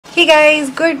guys,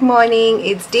 good morning.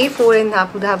 It's day 4 in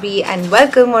Abu Dhabi and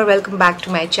welcome back to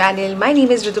my channel. My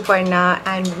name is Rituparna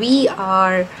and we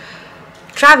are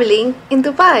traveling in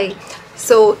Dubai.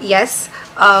 So yes,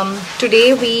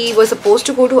 today we were supposed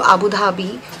to go to Abu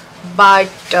Dhabi, but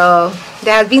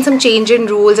there has been some change in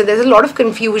rules and there's a lot of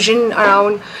confusion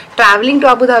around traveling to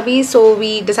Abu Dhabi, so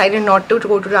we decided not to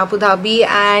go to Abu Dhabi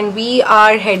and we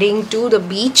are heading to the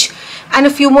beach and a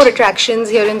few more attractions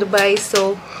here in Dubai.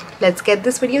 So let's get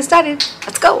this video started.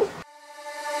 Let's go.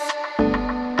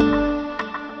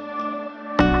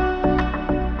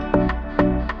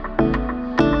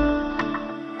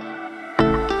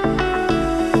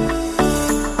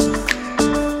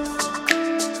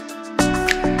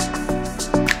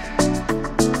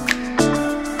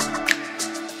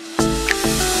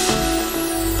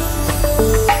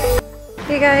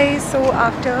 Hey guys, so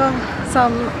after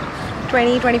some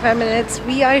 20-25 minutes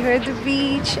we are here at the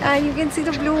beach and you can see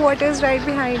the blue waters right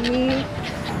behind me.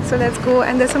 So let's go,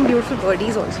 and there's some beautiful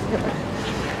birdies also here.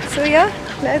 So yeah,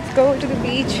 let's go to the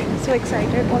beach. So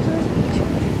excited. Also this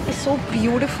beach is so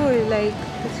beautiful, like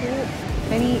there's so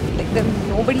many, like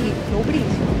nobody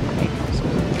is here right now. So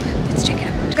let's check it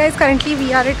out. Guys, currently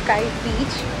we are at Kite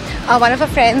beach. One of our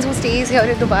friends who stays here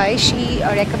in Dubai,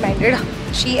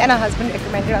 she and her husband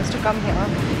recommended us to come here,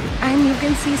 and you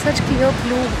can see such clear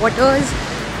blue waters.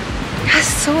 I'm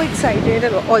so excited.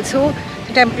 And also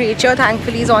the temperature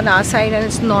thankfully is on our side and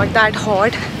it's not that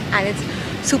hot and it's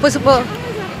super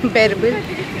bearable.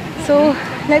 So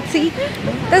let's see.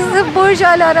 This is the Burj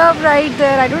Al Arab right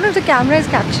there. I don't know if the camera is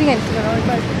capturing anything or not,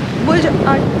 but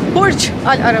Burj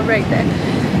Al Arab right there,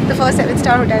 the first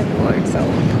 7-star hotel in the world. So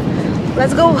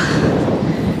let's go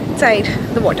inside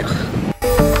the water.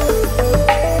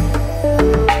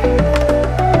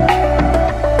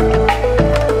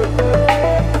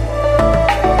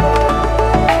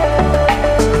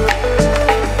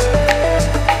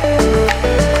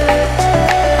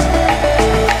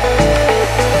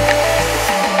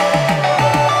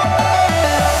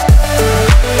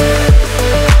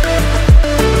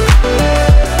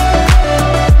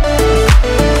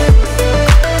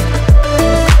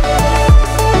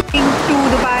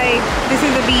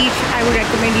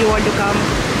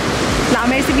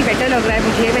 Plam से भी better लग रहा है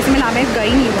मुझे. वैसे मैं Plam गई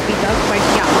नहीं हूँ अभी तक, but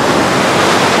yeah,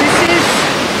 this is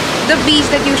the beach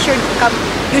that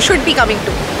you should be coming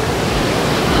to.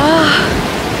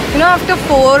 You know, after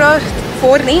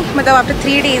after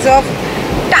 3 days of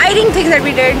tiring things that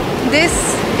we did, this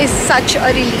is such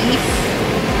a relief.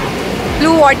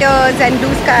 Blue waters and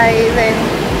blue skies and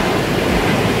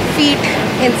feet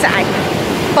in sand.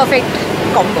 Perfect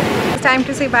combo. Time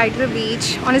to say bye to the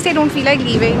beach. Honestly, I don't feel like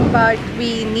leaving, but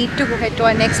we need to go head to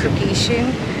our next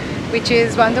location, which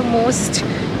is one of the most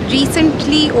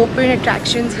recently open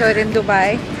attractions here in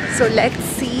Dubai. So let's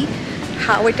see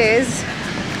how it is.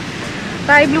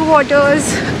 Bye blue waters.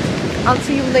 I'll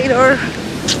see you later.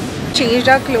 Changed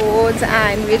our clothes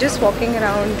and we're just walking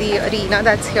around the arena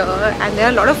that's here, and there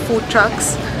are a lot of food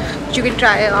trucks which you can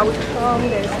try out from.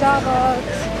 There's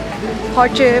Starbucks,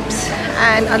 hot chips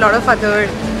and a lot of other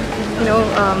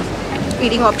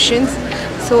eating options.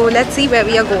 So let's see where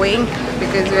we are going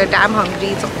because we are damn hungry.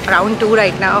 It's around 2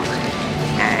 right now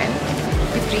and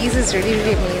the breeze is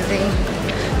really amazing.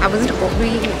 I wasn't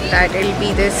hoping that it'll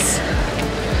be this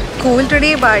cool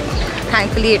today, but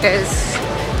thankfully it is.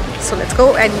 So let's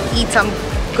go and eat some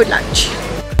good lunch.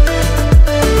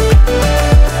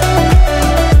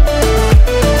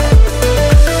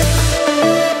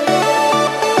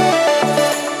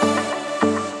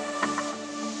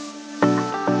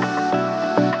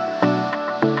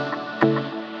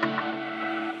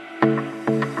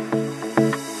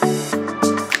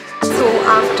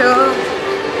 After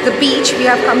the beach, we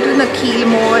have come to Nakil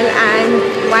Mall, and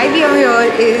why we are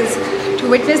here is to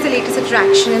witness the latest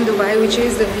attraction in Dubai, which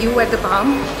is the view at the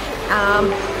Plam.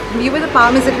 View at the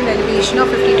Plam is at an elevation of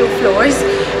 52 floors,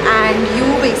 and you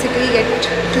basically get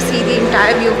to see the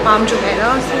entire view of Palm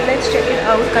Jumeirah. So let's check it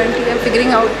out. Currently, I'm figuring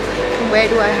out where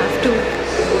do I have to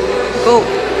go.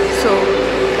 So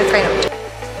let's find out.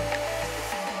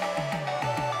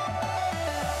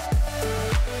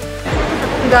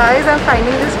 Guys, I'm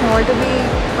finding this mall to be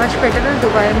much better than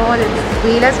Dubai Mall. It's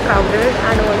way less crowded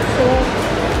and also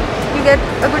you get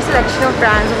a good selection of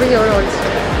brands over here also.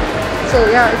 So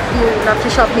yeah, if you love to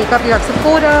shop makeup, you have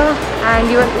Sephora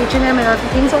and you have H&M and other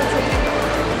things also.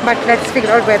 But let's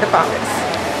figure out where the Plam is.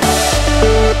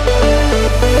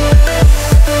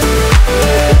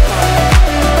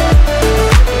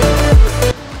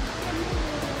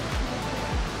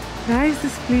 Guys,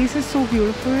 this place is so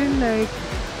beautiful. Like,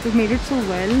 they've made it so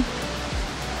well.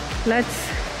 Let's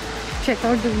check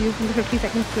out the view from the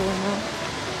 52nd floor now.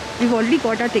 We've already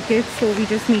got our tickets, so we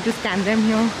just need to scan them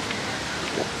here.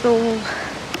 So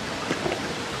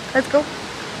let's go.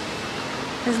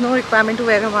 There's no requirement to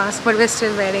wear a mask, but we're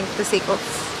still wearing for the sake of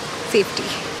safety.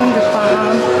 The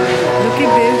Plam. Look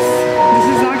at this. This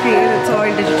is not real, it's all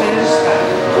digital,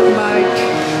 but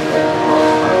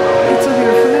it's so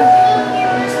beautiful.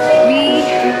 We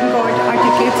got our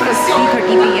tickets for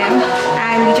 3:30 p.m.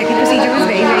 and the check-in procedure was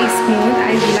very, very smooth.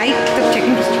 I liked the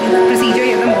check-in procedure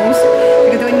here the most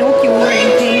because there were no queue or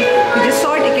anything. We just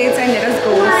saw tickets and let us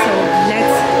go. So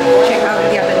let's check out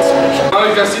the other installation. Now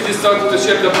you can see this starting to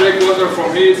shape the breakwater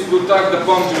from here. It's to attack the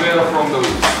Plam Jumeirah from the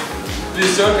woods.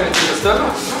 Please sir, can you take a step?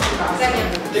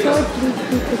 Take a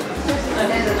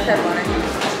step.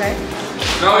 Okay.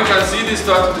 Now you can see this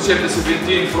starting to shape the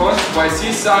serpentine in front by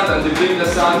sea sand, and they bring the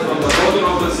sand from the bottom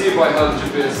of the sea by help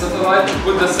GPS satellite to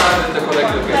put the sand in the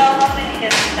correct location.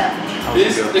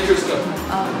 Please take your step.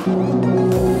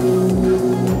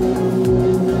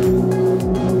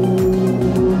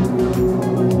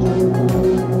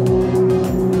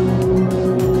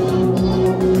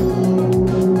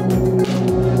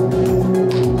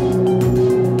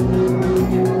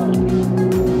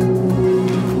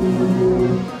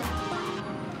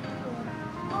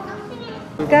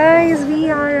 Guys, we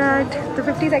are at the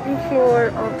 52nd floor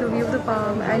of the View of the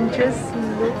Plam, and just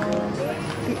look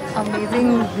the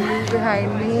amazing view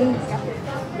behind me.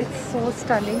 It's so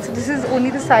stunning. So this is only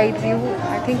the side view.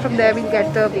 I think from there we'll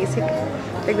get the basic,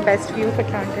 like the best view of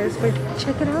Atlantis, but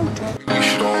check it out. We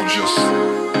should all just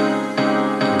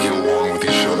get along with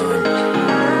each other and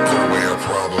put away our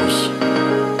problems,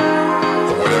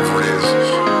 or whatever it is.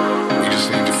 We just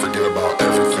need to forget about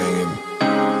everything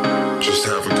and just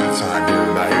have a good time here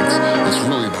tonight. It's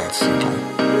really that simple.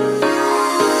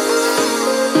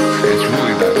 It's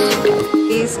really that simple.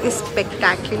 This is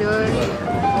spectacular.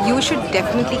 You should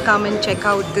definitely come and check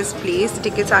out this place.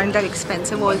 Tickets aren't that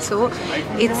expensive also.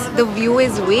 The view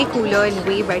is way cooler and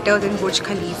way better than Burj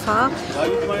Khalifa.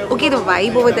 Okay, the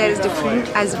vibe over there is different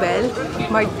as well,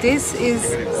 but this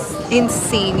is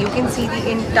insane. You can see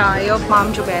the entire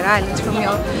Jumeirah Islands from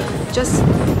here. Just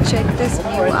check this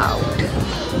view out.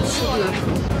 It's so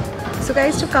beautiful. So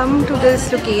guys, to come to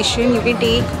this location, you can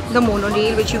take the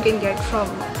monorail, which you can get from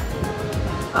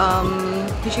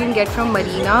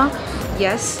Marina.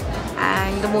 Yes,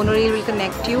 and the monorail will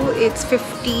connect you. It's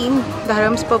 15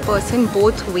 dirhams per person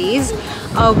both ways.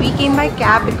 We came by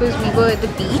cab because we were at the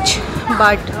beach,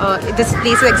 but this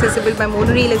place is accessible by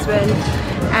monorail as well.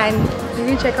 And you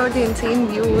can check out the insane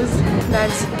views.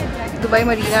 That's Dubai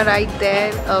Marina right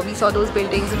there. We saw those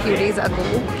buildings a few days ago.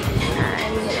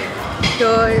 And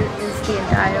here is the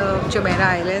entire Jumeirah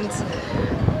Islands.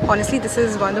 Honestly, this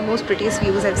is one of the most prettiest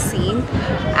views I've seen,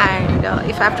 and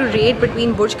if I have to rate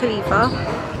between Burj Khalifa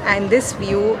and this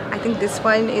view, I think this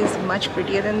one is much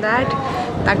prettier than that.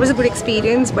 That was a good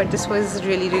experience, but this was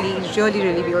really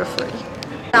beautiful.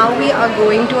 Now we are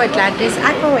going to Atlantis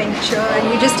Aquaventure, and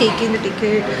we just taken the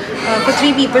ticket. For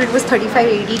 3 people it was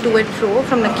 35.80 to and fro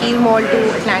from Nakil Mall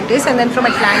to Atlantis, and then from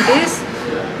Atlantis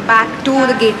back to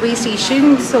the gateway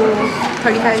station, so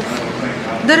 35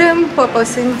 dirham per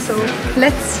person. So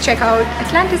let's check out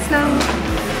Atlantis now.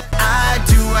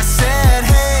 I said,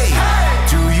 hey,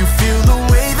 do you feel the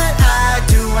way that I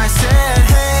do? I said,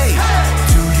 hey,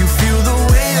 do you feel the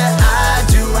way that I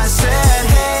do? I said,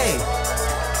 hey,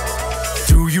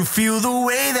 do you feel the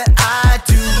way that I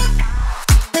do?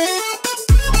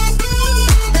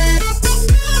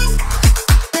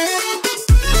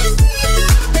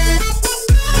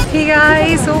 Hey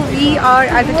guys, so we are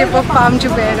at the tip of Plam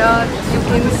Jumeirah. You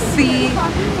can see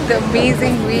the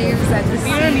amazing waves and the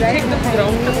sea right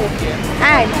behind me.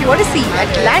 And if you want to see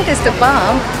Atlantis the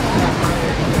Plam,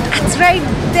 that's right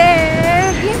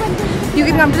there. You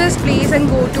can come to this place and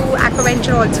go to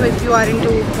Aquaventure also if you are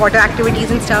into water activities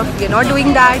and stuff. We're not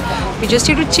doing that. We're just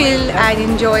here to chill and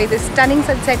enjoy the stunning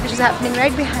sunset which is happening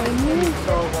right behind me.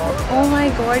 Oh my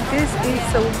god, this is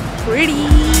so pretty.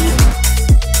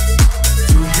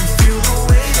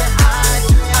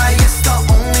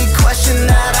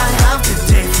 That I have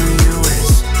today for you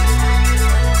is,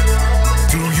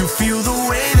 do you feel the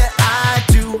way that I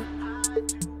do?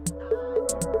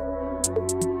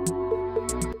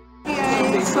 Hey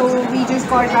guys, so we just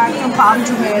got back from Plam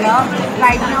Jumeirah.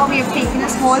 Right now we have taken a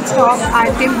small stop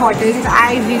at Tim Hortons.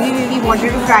 I really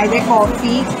wanted to try their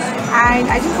coffee, and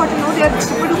I just got to know they are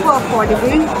super duper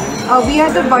affordable. We are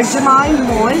at the Burj Khalifa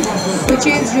Mall, which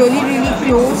is really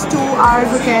close to our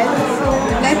hotel. So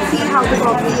let's see how the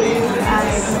coffee is,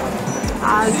 and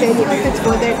I'll tell you if it's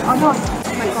worth it or not.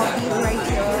 My coffee is right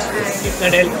here,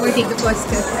 and we'll take the first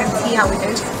step and see how it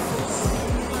is.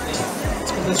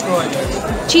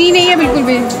 चीनी नहीं है बिल्कुल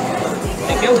भी.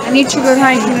 I need sugar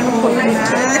high. 100%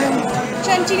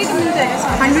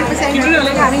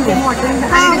 having them hotels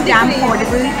and it's damn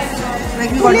affordable.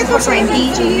 Like we got this for 20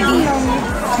 AD.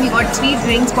 We got 3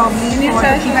 drinks probably for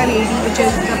 55 AD, which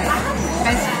is the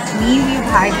best meal we've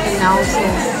had till now. So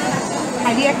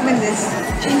highly recommend this.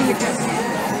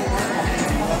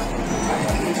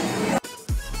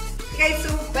 Guys, so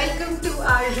welcome to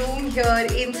our room here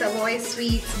in Savoy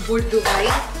Suites, Burj Dubai.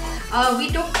 We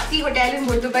took the hotel in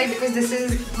Burj Dubai because this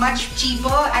is much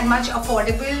cheaper and much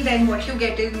affordable than what you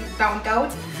get in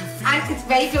downtown, and it's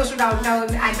very close to downtown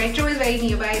and metro is very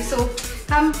nearby. So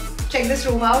come check this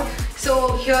room out.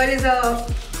 So here is a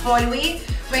hallway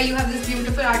where you have this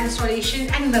beautiful art installation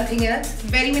and nothing else,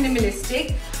 very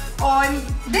minimalistic. On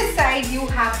this side you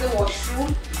have the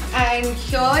washroom, and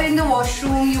here in the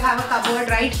washroom you have a cupboard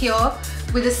right here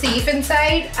with a safe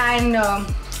inside and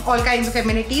all kinds of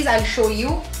amenities. I'll show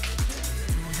you.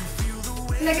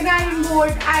 Like an iron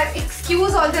board.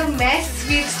 Excuse all the mess.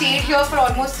 We've stayed here for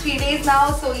almost 3 days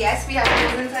now, so yes, we have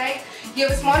clothes inside. You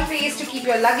have a small place to keep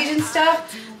your luggage and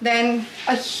stuff. Then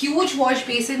a huge wash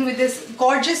basin with this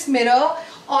gorgeous mirror.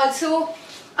 Also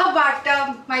a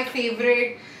bathtub, my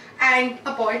favorite, and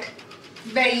a pot.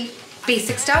 Very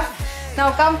basic stuff.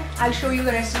 Now come, I'll show you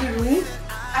the rest of the room.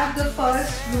 I have the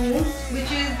first room,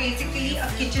 which is basically a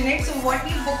kitchenette. So what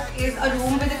we booked is a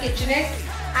room with a kitchenette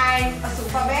and a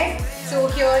sofa bed. So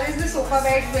here is the sofa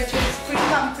bed, which is pretty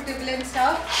comfortable and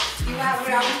stuff. You have a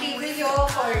round table here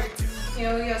for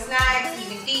your snacks,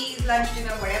 even teas, lunch,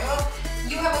 dinner, whatever.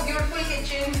 You have a beautiful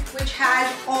kitchen which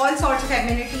has all sorts of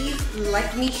amenities.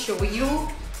 Let me show you.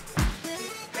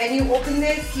 When you open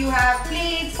this, you have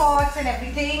plates, pots and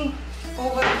everything.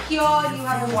 Over here you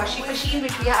have a washing machine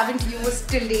which we haven't used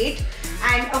till date,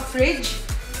 and a fridge,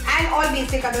 and all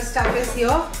basic other stuff is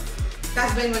here.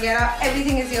 Dustbin, vagera,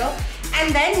 everything is here.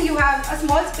 And then you have a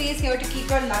small space here to keep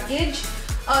your luggage.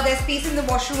 There's space in the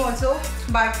washroom also,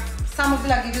 but some of the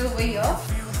luggage is over here.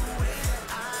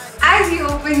 As you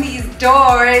open these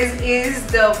doors is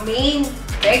the main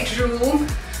bedroom.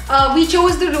 We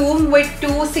chose the room with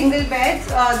 2 single beds.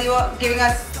 They were giving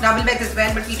us double beds as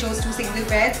well, but we chose 2 single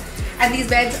beds. And these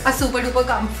beds are super duper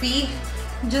comfy.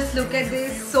 Just look at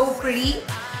this, so pretty.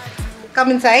 Come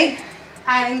inside.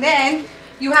 And then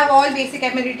you have all basic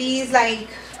amenities like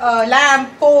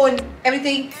lamp, phone,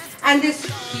 everything, and this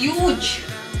huge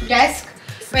desk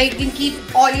where you can keep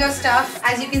all your stuff.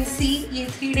 As you can see, ये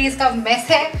 3 days का mess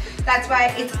है. That's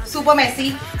why it's super messy.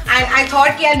 And I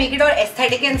thought I'll make it all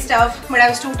aesthetic and stuff, but I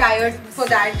was too tired for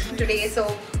that today.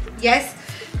 So yes,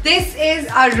 this is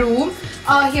our room.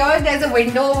 Here there's a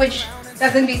window which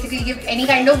doesn't basically give any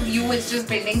kind of view. It's just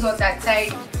buildings on that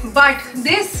side. But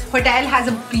this hotel has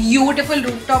a beautiful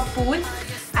rooftop pool,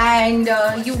 and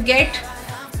you get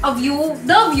the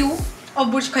view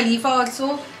of Burj Khalifa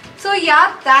also. So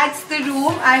yeah, that's the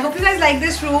room. I hope you guys like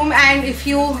this room, and if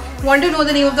you want to know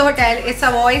the name of the hotel, it's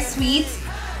Savoy Suites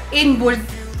in Burj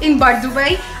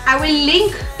Dubai. I will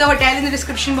link the hotel in the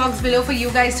description box below for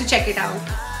you guys to check it out.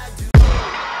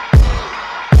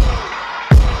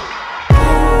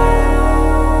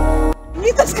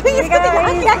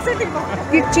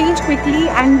 We've changed quickly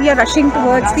and we are rushing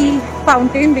towards the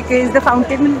fountain because the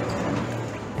fountain will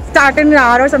start in an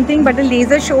hour or something, but the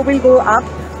laser show will go up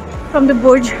from the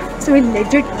Burj, so we're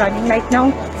legit running right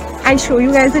now. I'll show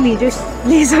you guys the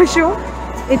laser show.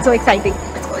 It's so exciting.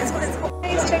 Let's go, let's go, let's go.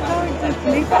 Guys, check out the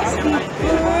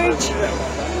Burj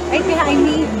right behind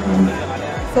me.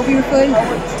 So beautiful.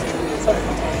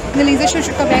 The laser show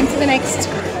should commence in the next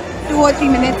 2 or 3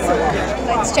 minutes, so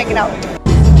let's check it out.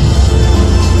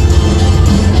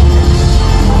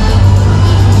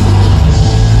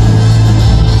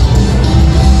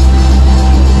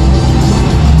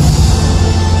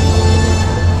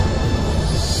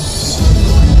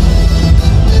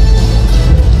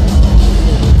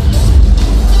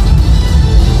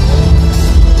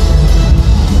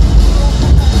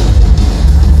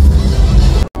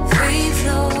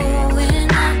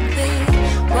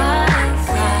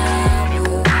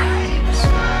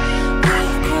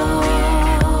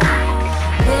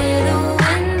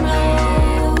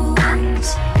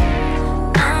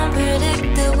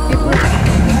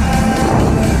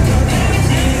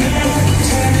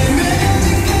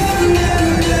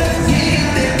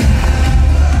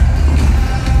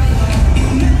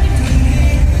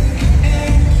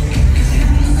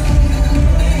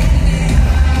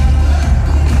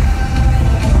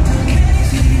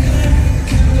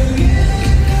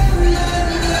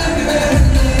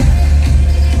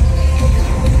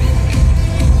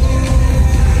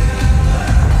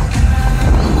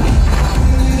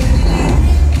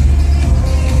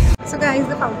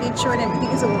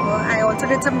 whatever. I also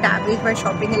did some damage by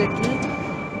shopping a little.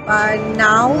 But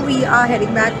now we are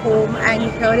heading back home,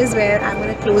 and here is where I'm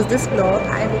going to close this vlog.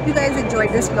 I hope you guys enjoyed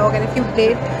this vlog, and if you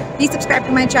did, please subscribe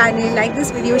to my channel, like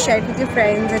this video, share it with your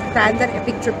friends, and plan that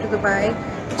epic trip to Dubai.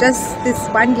 Just this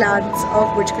one glance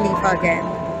of Burj Khalifa again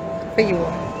for you.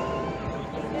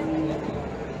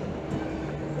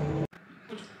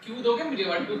 क्यों दोगे मुझे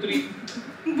 1 2 3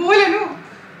 बोल अनु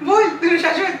बोल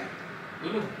शाश्वत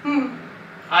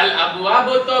al abwab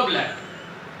tabla